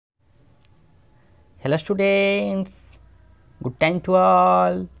Hello students, good time to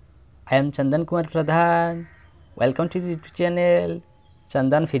all. I am Chandan Kumar Pradhan. Welcome to the YouTube channel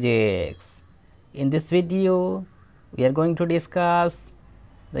Chandan Physics. In this video, we are going to discuss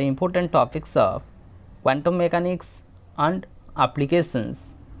the important topics of quantum mechanics and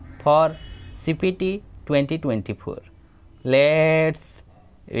applications for CPT 2024. Let's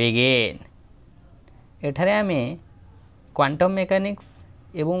begin. एठारे आमे quantum mechanics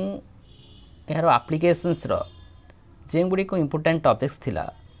एवं यार आप्लिकेशन्स जेगुड़ी important topics थिला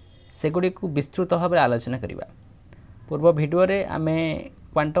सेगुड़ी को विस्तृत भाव में आलोचना करवा। पूर्व वीडियो रे आमे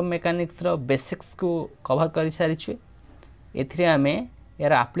क्वांटम मेकानिक्स बेसिक्स को कवर कर सारी एथिरे आमे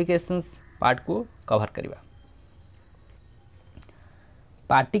यार आप्लिकेशन्स पार्ट को कवर करवा।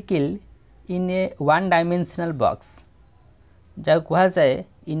 Particle in A one dimensional box जा कहा जाए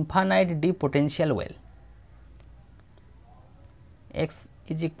infinite D potential well x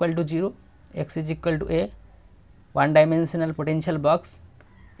is equal to 0, x is equal to a one dimensional potential box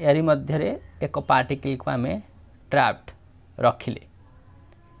यारी मध्य एक पार्टिकल को आम ट्रैप्ड रखिले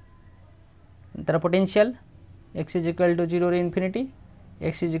तार potential x is equal to 0 रे infinity,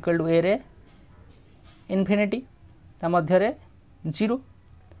 x is equal to a रे इनफिनिटी ता मध्य रे 0।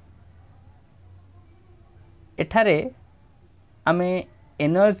 एठारे आमे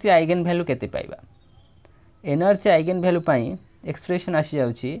एनर्जी आइगन वैल्यू केते पाइबा। Energy eigen value pi expression आसी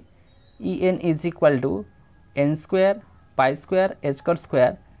जाउची En is equal to n square pi square h cut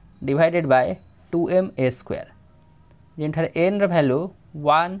square divided by 2m a square जेंठारे n raw value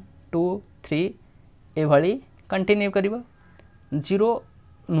 1 2 3 ए भली कंटिन्यू करिवो। 0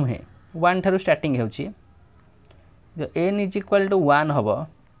 नुहे 1 थारु स्टार्टिंग हेउची जो n इज इक्वल टू 1 हबो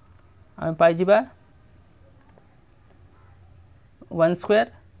आमे पाई जिबा 1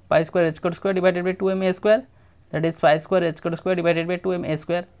 square pi square h cut square divided by 2m a square that is 5 square h cut square divided by 2m a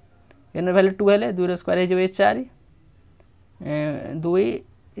square. n raw value 2 हेले 2 र square हे जबे 4 2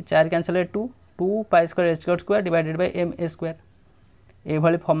 4 cancel है 2 2 pi square h cut square divided by m a square ए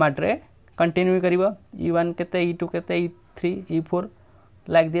भली format रे continue करिवो। e1 केते e2 केते e3 e4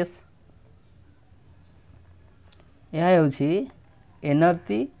 like this. यह होची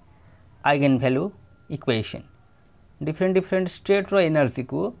energy eigen value equation. Different different state रो energy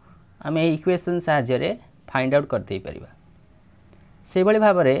को आम इक्वेशन साहाय्य रे फाइंड आउट कर दे परिबा। से भली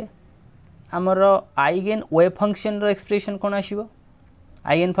भाव रे हमर आइगन वेव फंक्शन रो एक्सप्रेशन कोन आसीबो।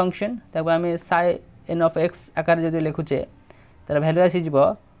 आइगन फंक्शन ताको आमे साइ n ऑफ x आकार जदि लिखुचे तार वैल्यू आसी जिवो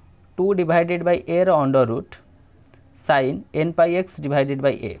 2 divided by a row under root sin n pi x divided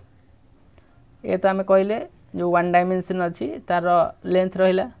by a। ए तो आमे कहले जो वन डायमेंशन अछि तार लेंथ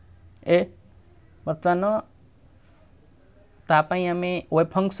रहिला a। वर्तमान तापाई आमे wave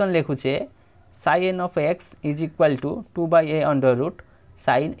function लिखुचे sin of x is equal to 2 by a under root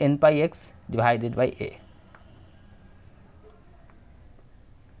sin n pi x divided by a।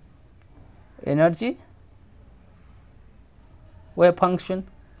 Energy wave function.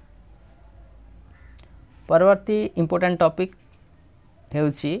 परवर्ती important topic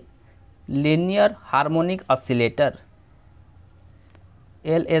हेउची linear harmonic oscillator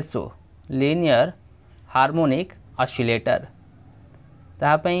LSO linear harmonic oscillator.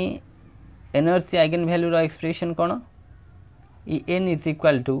 तापाई energy eigen value row expression cone En is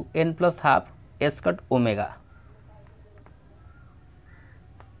equal to n plus half s cut omega.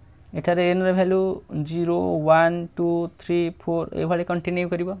 एठारे n रो value 0 1 2 3 4 ए भली continue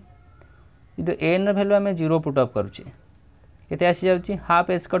करिवो। इदो n रो value हमें 0 put up करूचे केते आसी जाउची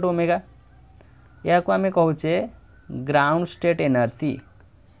half s cut omega. या को हमें कहूचे ग्राउंड स्टेट एनर्जी।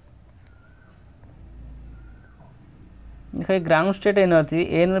 देखो ground state energy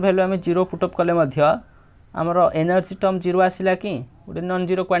n value आम 0 पुटअप कले आमर एनर्जी टर्म 0 आसला कि गोटे नॉन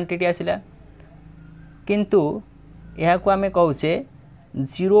जीरो क्वांटिटी आसला किंतु यह को आम कहूचे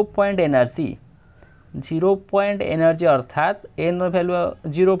 0 पॉइंट एनर्जी। 0 पॉइंट एनर्जी अर्थात n वैल्यू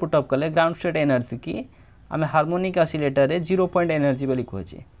 0 पुटअप कले ग्राउंड स्टेट एनर्जी की आम हार्मोनिक ऑसिलेटर रे 0 पॉइंट एनर्जी बोली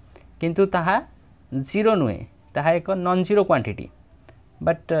कहूचे किंतु ताहा 0 नुहे ताहा एक non zero quantity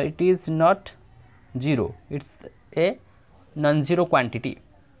but it is not 0 it's a non zero quantity.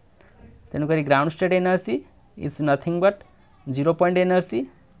 तेणुक ground state energy is nothing but 0 point energy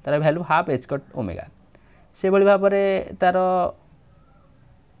तार value half h cut omega. से भली भाव में तार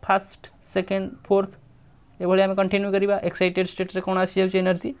फर्स्ट सेकेंड फोर्थ ये भली आम कंटिन्यू करवा। एक्साइटेड स्टेट रे कोन आसी जाउची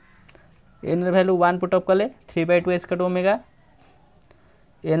एनर्जी n रे वैल्यू 1 पुट अप कले 3/2 h कट ओमेगा।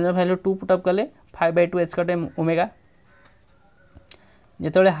 n रे वैल्यू 2 पुट अप कले 5/2 h cut omega.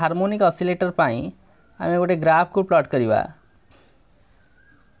 जेतबेले harmonic oscillator पाई आम गोटे ग्राफ को प्लॉट करवा।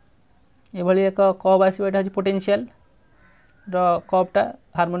 ये भली एक कर्व आसीबो एटा पोटेंशियल रो कर्वटा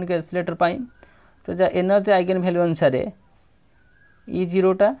हार्मोनिक ऑसिलेटर पाई तो जा एनर्जी आइगन वैल्यू अनुसार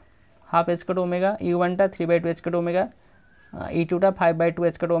E0 टा half H cut omega, E1 टा 3/2 एच कट ओमेगा, E2 टा 5/2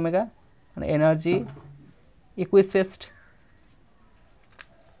 H cut omega, energy इक्विस्पेस्ड।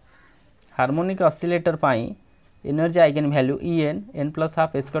 Harmonic oscillator पाई energy eigen value En n plus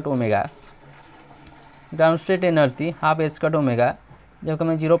half H cut omega, ground state energy half H cut omega जब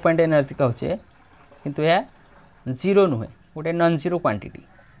आम 0 point energy कहचे, किंतु यह zero नुहे, गोटे non zero quantity.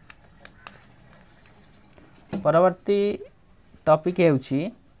 परवर्ती topic है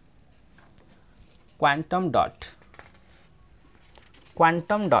quantum dot.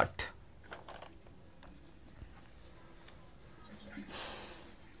 Quantum dot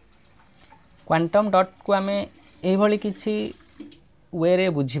quantum dot को आम ये किसी वे रे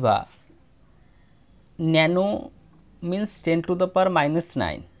बुझिबा। Nano means 10 to the power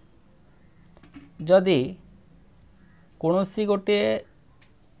 -9। जदि कौनसी गोटे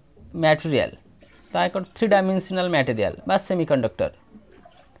मटेरियल ता एक 3 डायमेंशनल मटेरियल बा सेमीकंडक्टर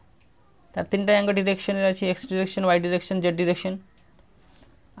तार 3टा जाक डायरेक्शन अच्छी, x direction, Y direction, Z direction.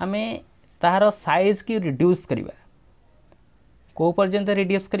 आम तार साइज की रिड्यूस करवा को पर्यंत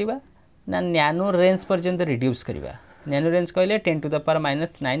रिड्यूस करवा ना नैनो रेंज पर्यंत रिड्यूस करवा। नैनो रेंज कहले 10 टू द पावर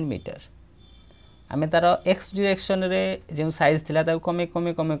 -9 मीटर। आम तार एक्स डायरेक्शन रे जो साइज थिला ताको कमे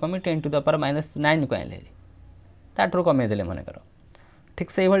कमे कमे कमे 10 टू द पावर -9 को आइले, ताठू कमेदेले मनकर।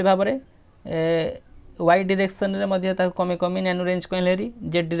 ठीक से भाव में वाई डायरेक्शन रे मध्य ताको कमे कमे नैनो रेंज को आइले,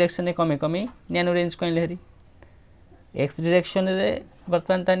 जेड डायरेक्शन रे कमे कमे नैनो रेंज को आइले। एक्स डायरेक्शन रे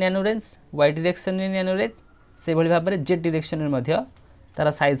बर्तमान ता नैनो रेंज, वाई डायरेक्शन रे नैनो रेंज, से भाव में जेड डायरेक्शन रे मध्य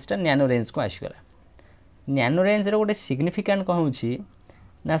तार साइजटा नैनो रेंज को आसीगला। नैनो रेंज रे गोटे सिग्निफिकेंट कहूँ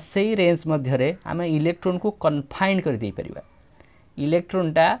ना से रेंज मध्य आम इलेक्ट्रोन को कन्फाइन कर दे परिबा।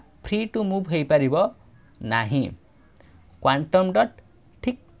 इलेक्ट्रोनटा फ्री टू मूव हो पारिबो नाही। क्वांटम डॉट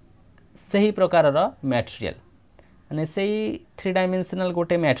ठीक सही प्रकार मटेरियल माने से 3 डायमेंशनल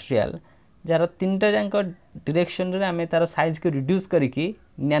गोटे मटेरियल जार 3टा जाक डायरेक्शन रे आम तार साइज को रिड्यूस करिकी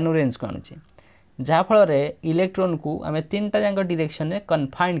नैनो रेंज को आणुचे, जहाँफल इलेक्ट्रोन को आम 3टा जाक डायरेक्शन रे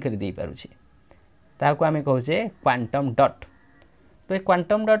कन्फाइन कर दे पारुछे, ताको आम कहूचे क्वांटम डॉट। तो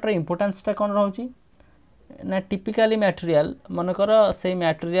क्वांटम डॉट रो इंपोर्टेंसटा कौन रोचे ना टिपिकली मटेरियल मनकर से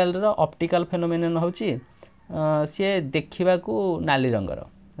मटेरियल रो ऑप्टिकल फेनोमेनन होची सी देखा नाली रंगर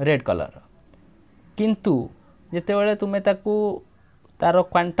रेड कलर, किंतु जिते बड़े तुम्हें ताकू तार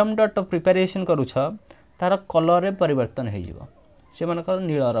क्वांटम डॉट प्रिपरेशन करुछ तार कलर रे परिवर्तन हो से मनकर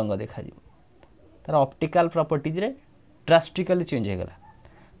नील रंग देखा तार ऑप्टिकल प्रॉपर्टीज रे ड्रास्टिकली चेंज हो गला।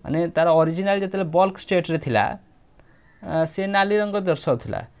 माने तार ओरिजिनल जिते बल्क स्टेट रे थिला से नाली रंग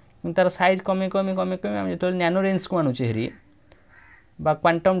दर्शाउला, कि तार साइज कमे कमे कमे कमे आम जो नैनो रेंज को आणुचे हेरी बा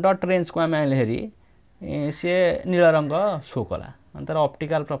क्वांटम डॉट रेंज को आम आने हेरी सी नील रंग शो कला, तार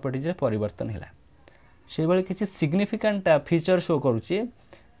ऑप्टिकल प्रॉपर्टीज रे परिवर्तन है। से भाई किसी सिग्निफिकेंट फीचर शो करुच्ची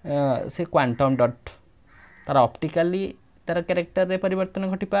से क्वांटम डॉट तार ऑप्टिकली तार कैरेक्टर रे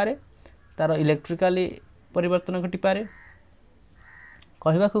परिवर्तन घटी पारे, तार इलेक्ट्रिकली परिवर्तन घटी पारे।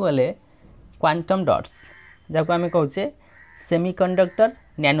 कहवाकू गले क्वांटम डॉट्स जहाँ आम कहचे semiconductor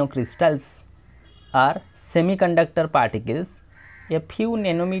nano crystals are semiconductor particles a few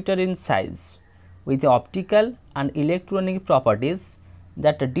nanometre in size with optical and electronic properties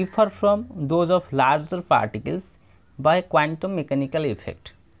that differ from those of larger particles by quantum mechanical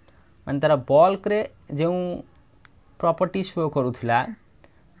effect। मान तारा बल्क रे जो property show करूला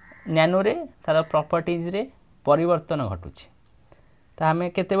nano रे तार properties रे परिवर्तन घटुचे, ता आम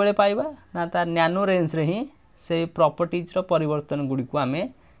केतेबेले पाइबा ना तार नैनो रेंज रे ही से प्रॉपर्टीज रो परिवर्तन गुडी को आम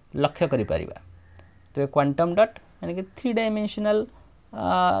लक्ष्य करि परिबा। तो क्वांटम डॉट यानी कि 3 डायमेंशनल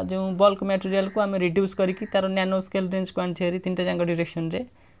जो बल्क मटेरियल को आम रिड्यूस करिकी तार नैनो स्केल रेंज को आनी 3टा जाक डायरेक्शन रे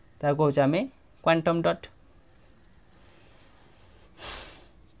ता कहूँ आम quantum dot.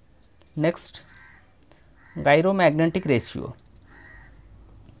 Next gyromagnetic ratio.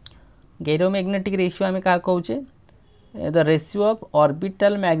 Gyromagnetic ratio आम क्या कहूचे the ratio of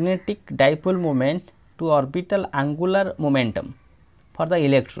orbital magnetic dipole moment to orbital angular momentum for the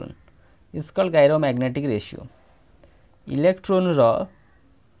electron is called gyromagnetic ratio. Electron row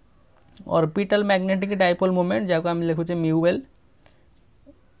orbital magnetic dipole moment जहाँ आम लिखुचे म्यूएल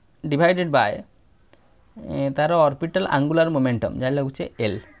divided by तार orbital angular momentum जहाँ लिखुचे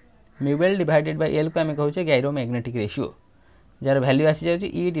L. म्यूएल divided by L को आम कहूचे gyromagnetic ratio, jar value आसी जाउची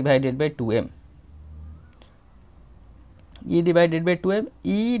E divided by 2m। E divided by 2m,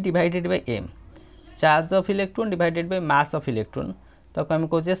 E divided by m charge of electron divided by mass of electron, तो आम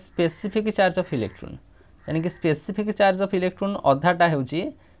कहूचे specific charge of electron. यानी कि specific charge of electron अधाटा होची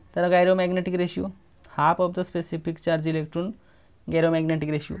तार gyromagnetic ratio, half of the specific charge electron gyromagnetic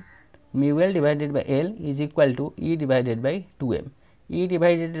ratio. mu L divided by L is equal to E divided by 2m. E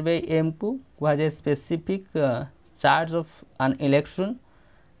divided by m को कहा जाए specific charge of an electron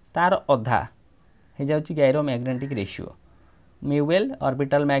तार अधा हो जाउची gyromagnetic ratio mu L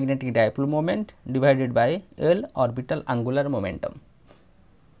orbital magnetic dipole moment divided by L orbital angular momentum.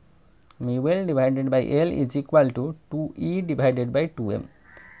 mu L divided by L is equal to 2E divided by 2m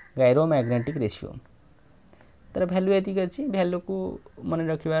gyromagnetic ratio. तार value एतिक अच्छी value को मन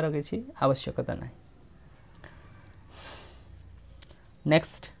रखिबार किसी आवश्यकता ना.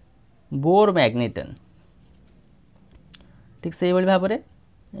 Next bore magneton. ठीक से भाव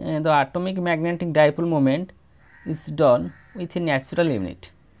में the atomic magnetic dipole moment is done with a natural unit.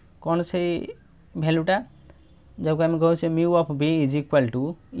 कौन से भैल्यूटा जब आम कहे mu of B is equal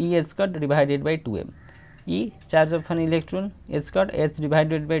to E H cut divided by 2m. E charge of an electron H cut H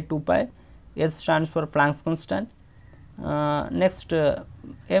divided by 2 pi H stands for Planck's constant. Next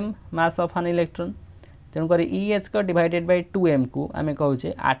M mass of an electron. तेणुक E H cut divided by 2m को आम कहे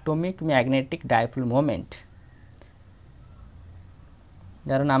atomic magnetic dipole moment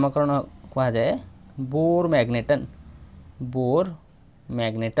jar नामकरण कह जाए bore magneton. Bore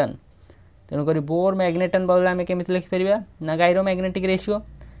magneton. तेणुक bore magneton बदले आम केमी लिखिपर ना गायरोमैग्नेटिक रेशियो.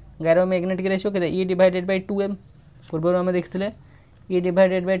 गायरोमैग्नेटिक रेशियो के ई डिवाइडेड बाय 2m पूर्व आम देखते ई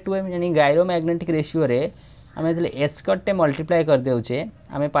डिवाइडेड बाय 2m यानी गायरोमैग्नेटिक रेशियो रे आम एच कट टे मल्टीप्लाई कर देउचे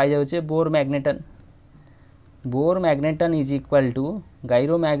आम पाई जाउचे bore magneton. Bore magneton is equal to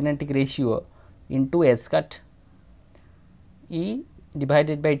gyromagnetic ratio into H cut E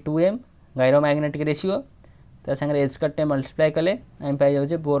divided by 2m gyromagnetic ratio तो संगे एच कट टे मल्टीप्लाई कले आम पाई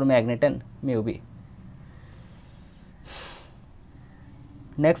जाउचे bore magneton mu B.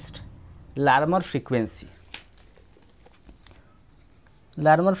 Next Larmor frequency.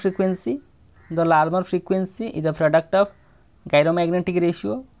 Larmor frequency. The Larmor frequency is the product of gyromagnetic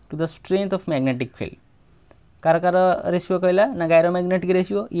ratio to the strength of magnetic field. Car ratio कहला ना gyromagnetic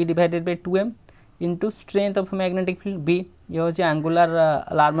ratio E divided by 2m into strength of magnetic field B. ये हूँ angular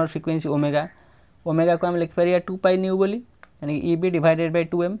Larmor frequency omega. Omega को आम लिखिपर 2 pi nu बोली यानी EB divided by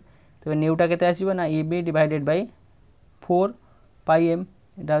 2m. तो न्यूटा केते आसीबो ना EB divided by 4 pi m.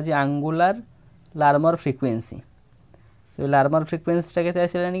 एटा हूँ एंगुलर लार्मर फ्रीक्वेंसी. तो लार्मर फ्रीक्वेंसी के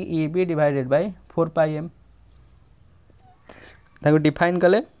आसानी EB divided by 4 pi m. ताको डिफाइन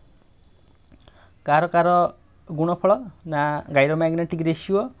कले कार कार गुणफल ना गायरोमैग्नेटिक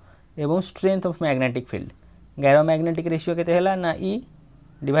रेशियो एवं strength of magnetic field. Gyromagnetic ratio केते हला ना E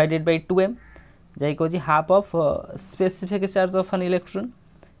डिवाइडेड बाय 2m जाई को half of specific charge of an electron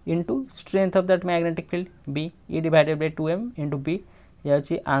into strength of that magnetic field B. E divided by 2m into B ये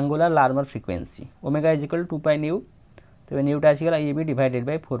हूँ angular Larmor frequency. Omega is equal to 2 pi nu. तो न्यूटा आसीगला EB divided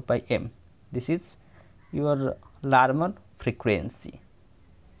by 4 pi m. This is your Larmor frequency.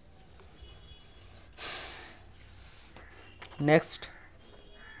 Next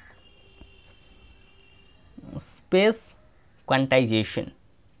space quantization.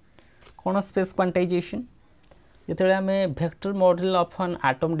 कौन space quantization जिते आम vector model of an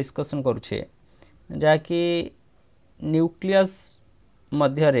atom discussion करुचे जहाँकि nucleus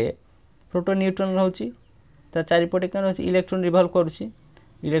मध्य proton neutron रोचे ता चारिपटे क्या रही इलेक्ट्रॉन रिवॉल्व करुच्ची.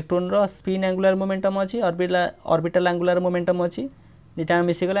 इलेक्ट्रॉन रो स्पिन एंगुलर मोमेंटम अच्छी ऑर्बिटल एंगुलर मोमेंटम अच्छी दुटा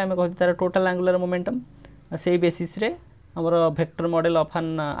मिसीगले आम कह तार टोटल एंगुलर मोमेंटम. से बेसिस रे हमर vector model of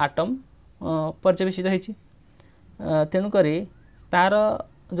an atom पर्यवेसित होती. तेणुक तार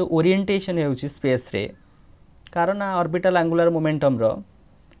जो ओरिएंटेशन होउची स्पेस रे कारण ऑर्बिटल एंगुलर मोमेंटम रो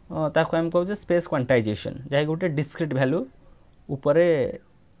ताको हम कहूँ स्पेस क्वांटाइजेशन जहाँ गोटे डिस्क्रीट वैल्यू उपरे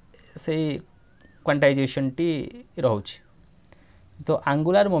से क्वांटाइजेशन टी रोचे. तो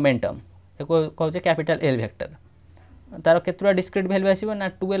एंगुलर मोमेंटम कहूँ कैपिटल L वेक्टर तार केतुरा डिस्क्रीट वैल्यू आसीबो ना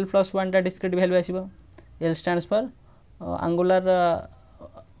 2L + 1 टा discrete value आसीबो. L stands for angular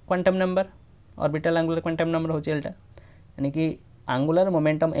quantum number orbital angular quantum number होची L टा यानी कि एंगुलर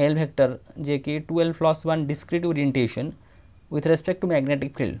मोमेंटम L वेक्टर जे कि 2L + 1 discrete orientation with respect to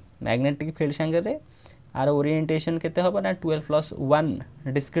magnetic field. Magnetic field संगे are orientation केते होबो ना 2L +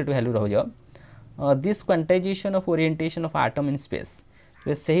 1 डिस्क्रीट वैल्यू रह जाओ. This quantization of orientation of atom in space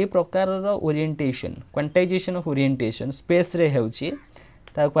से प्रकार orientation quantization of orientation space रे होउची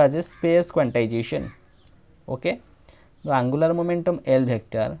ताको आज space quantization. Okay. The angular momentum L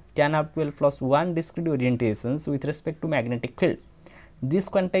vector can have 12 + 1 discrete orientations with respect to magnetic field. This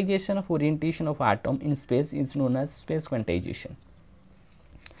quantization of orientation of atom in space is known as space quantization.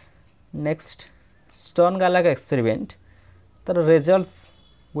 Next, Stern-Gallac experiment. तार results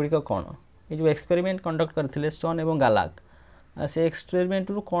गुड़िक कौन ये जो experiment conduct करथिले stern एवं गालाक से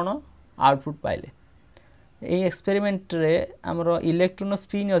experiment रु कौन output पाइले ये एक्सपेरिमेंट रे आमर इलेक्ट्रोन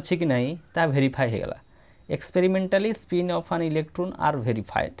स्पिन अच्छी कि नहीं ता verify होगला एक्सपेरिमेंटाली spin off N electron are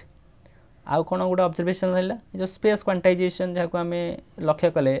verified आउ कौन गोटे ऑब्जर्वेशन रहा जो स्पेस क्वांटाइजेशन जहाँ आम लक्ष्य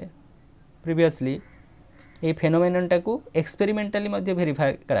कले प्रीवियसली ये फेनोमेननटा को एक्सपेरिमेंटाली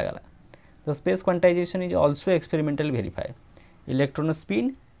वेरीफाई करागला तो space quantization is also एक्सपेरिमेंटाली verify electron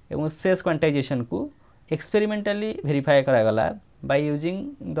spin एवं स्पेस क्वांटाइजेशन को एक्सपेरिमेंटाली verify करागला by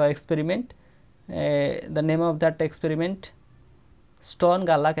using the experiment the name of that experiment stern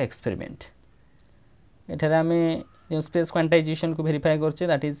गार्लाक experiment एठारे आम स्पेस क्वांटाइजेशन को वेरीफाई करछे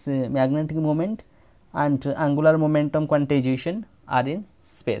that is magnetic moment and angular momentum quantization are in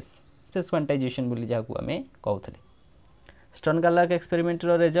space quantization बोली जहाँ आम कहते stern गार्लाक experiment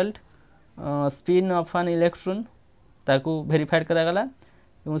result spin off an electron ताकू verified करागला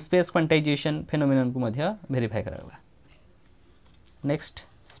और स्पेस क्वांटाइजेशन फेनोमेनन को मध्य वेरीफाई करागला नेक्स्ट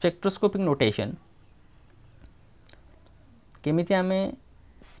स्पेक्ट्रोस्कोपिक नोटेशन केमिति आम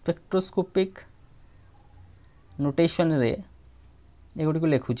स्पेक्ट्रोस्कोपिक नोटेशन रे एगुड़ी को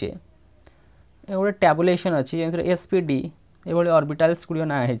लिखुचे गोटे टैबुलेशन अच्छी जमीन एसपीडी ये ऑर्बिटल्स गुड़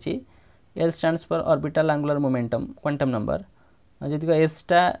ना है L stands for orbital angular momentum quantum number जदि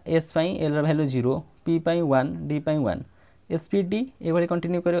एसटा S L value 0 P 1 D 1 SPD ये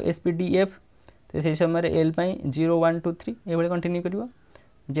कंटिन्यू कर एसपीडीएफ तो से समय एल 0 1 2 3 ये कंटिन्यू कर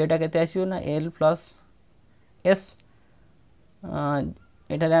जेटा के आसो ना एल प्लस एस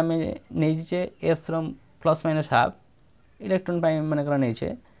एटार आम नहींचे S plus minus half electron मनकर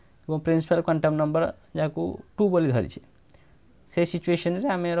नहींचे principal quantum number जहाँ 2 बोली धरी से सिचुएशन रे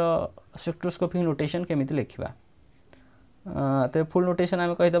आम स्पेक्ट्रोस्कोपिक नोटेशन केमिति लिखा तो फुल नोटेशन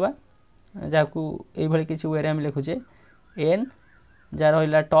आम कहीदेवा जहाँ ये किसी वे आम लिखुचे एन जहाँ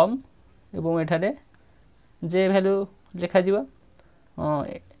रहा टर्म एवं एठारे जे वैल्यू लिखा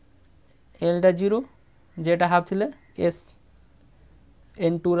एलटा 0 जेटा हाफ थिले एस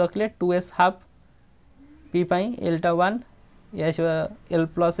एन 2 रखले 2s हाफ पी एलटा 1 ये L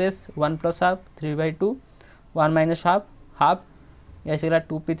plus S 1 plus half 3/2 1 minus half half ये आसगला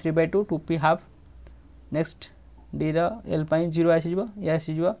 2p 3/2 2p half next D L 0 आसीज ये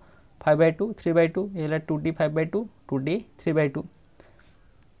आसीज 5/2 3/2 ये 2d 5/2 2d 3/2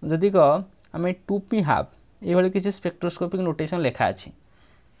 जदि आम 2p हाफ ये किसी स्पेक्ट्रोस्कोपिक नोटेशन लिखा अच्छी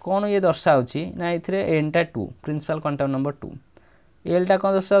कौन ये दर्शाऊँगी ना ये एनटा 2 प्रिंसिपल क्वांटम नंबर 2 एलटा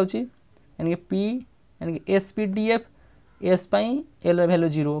कौन दर्शाऊँगी यानी कि पी यानी कि S P D F S L value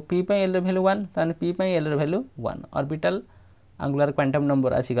 0 P L value 1 ताने P L value 1 orbital angular quantum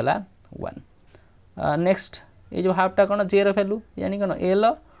number आसीगला 1 next ये जो हाफटा कौन जे वैल्यू यानी कौन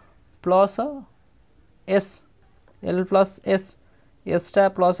L plus S L plus S एसटा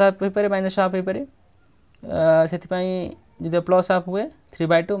plus half हो पारे माइनस हाफ हो पारे से प्लस हाफ हुए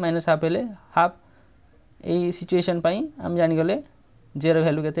 3/2 माइनस हाफ हेले हाफ यही सिचुएशन आम जानीगले जेरो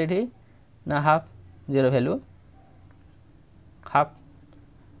वैल्यू के ना हाफ जेरो वैल्यू हाफ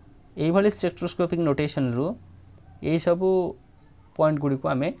यही स्पेक्ट्रोस्कोपिक नोटेशन रु यही सब पॉइंट गुड़ी को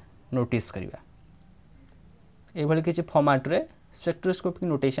आम नोटिस करवा ये किसी फॉर्मेट रे स्पेक्ट्रोस्कोपिक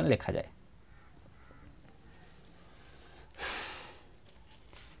नोटेशन लिखा जाए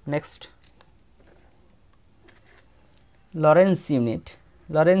next Lawrence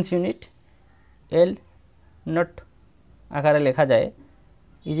unit L not आकार लिखा जाए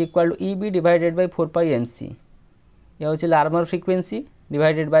is equal to E B divided by 4πmc यह हूँ Larmor frequency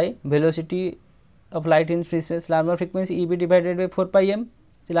divided by velocity of light in free space Larmor frequency E B divided by 4πm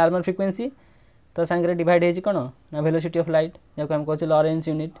Larmor frequency तो सांगे divide हो कौन ना velocity of light जहाँ आम कहे Lawrence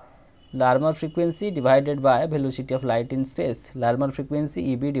unit Larmor frequency divided by velocity of light in space Larmor frequency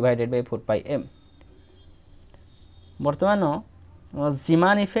E B divided by 4πm बर्तमान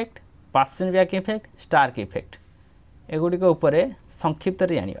Zeeman effect पार्सेनब्याक effect Stark effect एगुड़िक उपर संक्षिप्त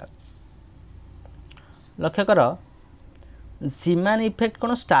जाना लक्ष्य कर जीमान इफेक्ट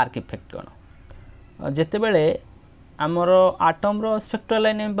कौन स्टार्क इफेक्ट कौन जितेबले आमर आटम्र स्पेक्ट्रल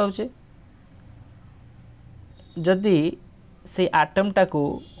लाइन आम पाचे जदि से आटमटा को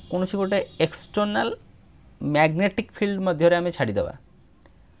कौन गोटे एक्सटर्नाल मैग्नेटिक फील्ड मध्य आम छाड़ीदे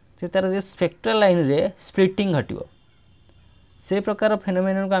से तार जो स्पेक्ट्रल लाइन रे स्प्लिटिंग घटो से प्रकार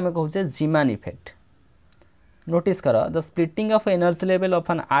फेनोमेनन को आम कहे जीमान इफेक्ट नोटिस कर the splitting of energy level of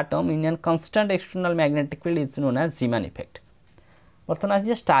N atom in an constant external magnetic field is known as Zeeman effect बर्तमान आज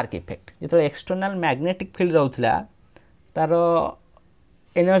स्टार्क इफेक्ट जो एक्सटर्नल मैग्नेटिक फील्ड रोला तार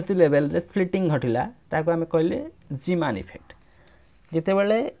एनर्जी लेवल रे स्प्लिटिंग घटिला ताको आम कहले Zeeman effect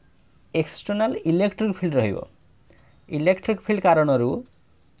जितेबाला external electric field रहिबो इलेक्ट्रिक फील्ड कारण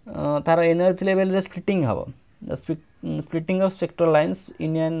तार एनर्जी लेवल रे स्प्लिटिंग हम the splitting of spectral lines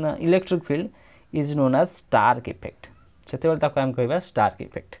in an electric field is known as Stark effect से आम कह स्टार्क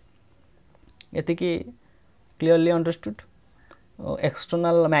इफेक्ट ये clearly understood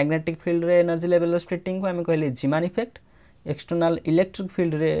external magnetic field रे एनर्जी लेवल स्प्लिटिंग को आम कहले Zeeman effect external electric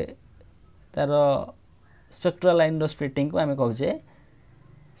field रे तार स्पेक्ट्रल लाइन स्प्लिटिंग को आम कहे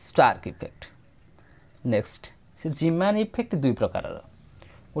स्टार्क इफेक्ट नेक्स्ट से जीमान इफेक्ट दुई प्रकार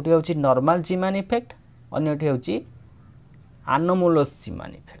गोटे हूँ नॉर्मल जीमान इफेक्ट अन्यटी हूँ आनोमोलस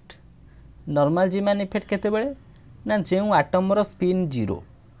Zeeman effect normal Zeeman effect केतेबेले ना जो आटम स्पिन जीरो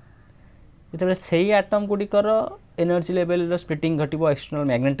जिते से आटम गुड़िकर एनर्जी लेवल स्प्लिटिंग घटो एक्सटर्नल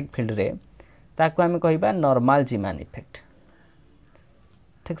मैग्नेटिक फील्ड रे ताको आम कह नॉर्मल जीमान इफेक्ट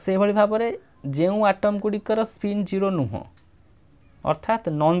ठीक से भाव में जो आटम गुड़िकर स्पिन जीरो नुह अर्थात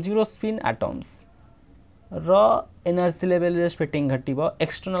नॉन जीरो स्पिन आटम्स रो एनर्जी लेवल स्प्लिटिंग घटो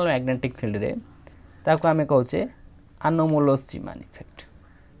एक्सटर्नल मैग्नेटिक फील्ड रे ताको आम कहे आनोमोलस Zeeman effect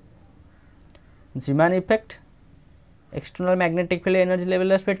Zeeman effect external magnetic field energy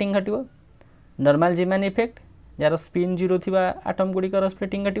level splitting घटो normal Zeeman effect jar spin zero थिबा आटम गुड़िकर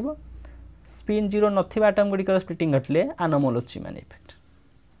स्प्लिटिंग घटो स्पिन जीरो नथिबा आटम गुड़िकर स्प्लिटिंग घटले आनोमोलस Zeeman effect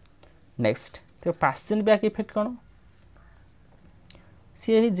next तो पासन बैक इफेक्ट कौन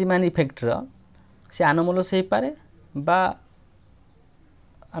सी ही जीमान इफेक्टर से आनोमोलस हो पारे बा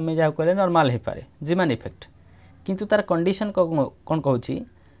आम जहाँ कहले नॉर्मल हो पारे जीमान इफेक्ट किंतु तार कंडीशन कौन कहूँ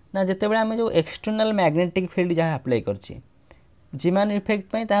ना जिते आम जो एक्सटर्नल मैग्नेटिक फील्ड जहाँ अप्लाई करछि जीमान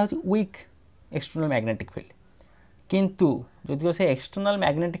इफेक्ट हूँ वीक एक्सटर्नल मैग्नेटिक फील्ड किंतु जो से एक्सटर्नल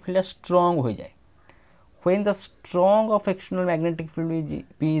मैग्नेटिक फील्ड स्ट्रॉन्ग हो जाए when the strong of external magnetic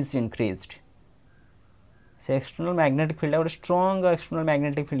field is increased से एक्सटर्नल मैग्नेटिक फील्ड गोटे स्ट्रॉन्ग एक्सटर्नल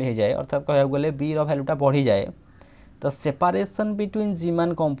मैग्नेटिक फील्ड हो जाए अर्थात कह गले बी वैल्यूटा बढ़ी जाए the separation between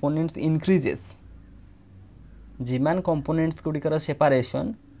Zeeman components increases Zeeman components गुड़िकर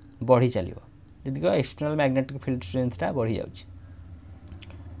separation बढ़ी चलो जी एक्सटर्नल मैग्नेटिक फील्ड स्ट्रेंथटा बढ़ी जाऊँ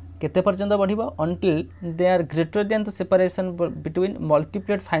केते पर्यंत बढ़िबो until they are greater than the separation between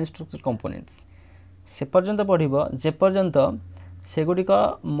multiplet fine structure components से पर्यंत बढ़िबो जे पर्यंत सेगुड़िक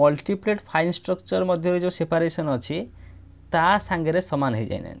मल्टीप्लेट फाइन स्ट्रक्चर मध्य जो सेपरेशन अच्छी ता सांगे सामान हो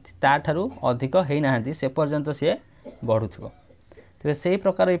जाए ताठारू अधिक होना से पर्यंत सी बढ़ुथिबो तेरे से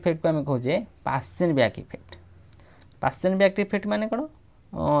प्रकार इफेक्ट को आम कहे पासन बैक इफेक्ट पासन बैक इफेक्ट माने कौन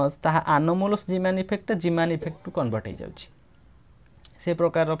आनोमोलस जीमान इफेक्ट टू कन्वर्ट हो जाउछि से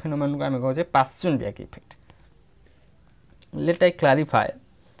प्रकार फेनोमेन को आम कहे पासन back effect late I clarify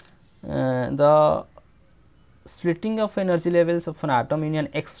the splitting of energy levels of an atom in an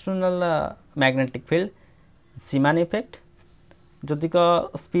external magnetic field Zeeman effect जदि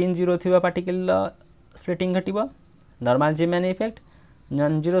स्पिन जीरो थिबा particle splitting घटिबो normal Zeeman effect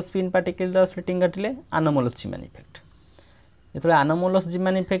non zero spin particle splitting घटिले आनोमोलस Zeeman effect जो आनोमोलस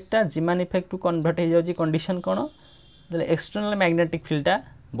Zeeman effect to convert हो जाउची condition कौन external magnetic फील्डटा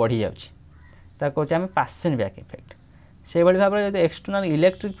बढ़ी जाउची ता कहूँ आम पासन बैक इफेक्ट से भाई भाव में एक्सटर्नल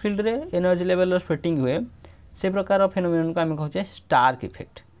इलेक्ट्रिक फील्ड रे एनर्जी लेवल स्प्लिटिंग हुए से प्रकार फेनोमेनन को आम कहे स्टार्क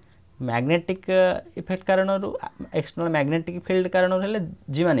इफेक्ट मैग्नेटिक इफेक्ट कारण एक्सटर्नल मैग्नेटिक फील्ड कारण हेले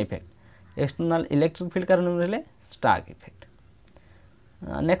Zeeman effect external electric field कारण हेले स्टार्क इफेक्ट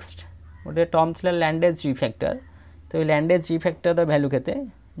नेक्स्ट गोटे टर्म थी लैंडेज जी फैक्टर तो लैंडेज जी फैक्टर वैल्यू केते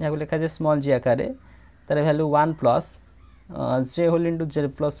जहाँ लिखा जाए स्मॉल जी आकार तार value 1 plus J whole into J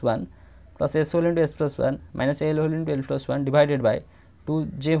plus 1 plus S whole into S plus 1 minus L whole into L plus 1 divided by 2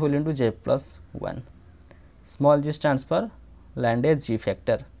 J whole into J plus 1 small ji stands for Landé ji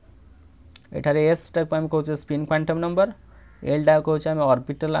factor एठारे S टाक आम कहे spin quantum number L टा कहे आम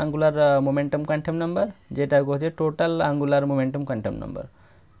orbital angular momentum quantum number जेटा कहे total angular momentum quantum number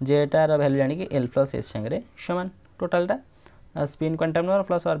जेटार value जानिक L plus S सांगे समान टोटालटा spin quantum number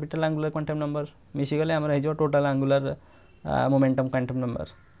plus orbital angular quantum number मिसीगले आमर हो total angular momentum quantum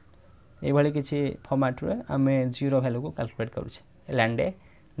number ये किसी format रे आम जीरो वैल्यू को कैलकुलेट करुचे लैंडे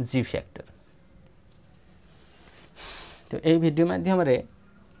जी फैक्टर तो ये वीडियो माध्यम रे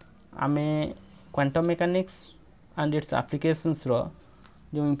आमे quantum mechanics and it's applications रो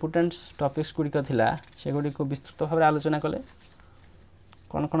जो इम्पोर्टेंट टॉपिक्स गुड़िक थिला से गुड़ी को विस्तृत भाव आलोचना कले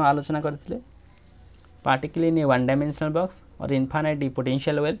कौन कौन आलोचना करथिले particle in A one dimensional box और infinite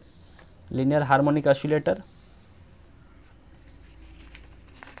potential well linear harmonic oscillator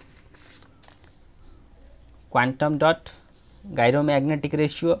quantum dot gyromagnetic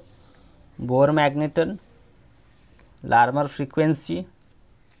ratio bore magneton Larmor frequency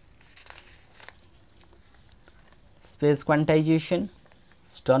space quantization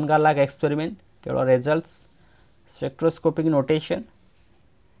stern गार्लाक experiment केवल results spectroscopic notation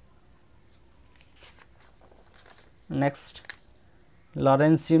next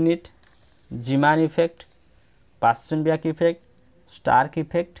Lawrence unit জিমান ইফেক্ট, পাস্টনবিয়াক ইফেক্ট, স্টার্ক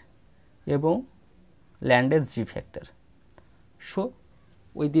ইফেক্ট এবং ল্যান্ডেজ জি factor. So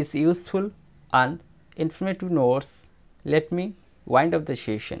with this useful and informative notes, let me wind up the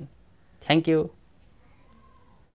session. Thank you.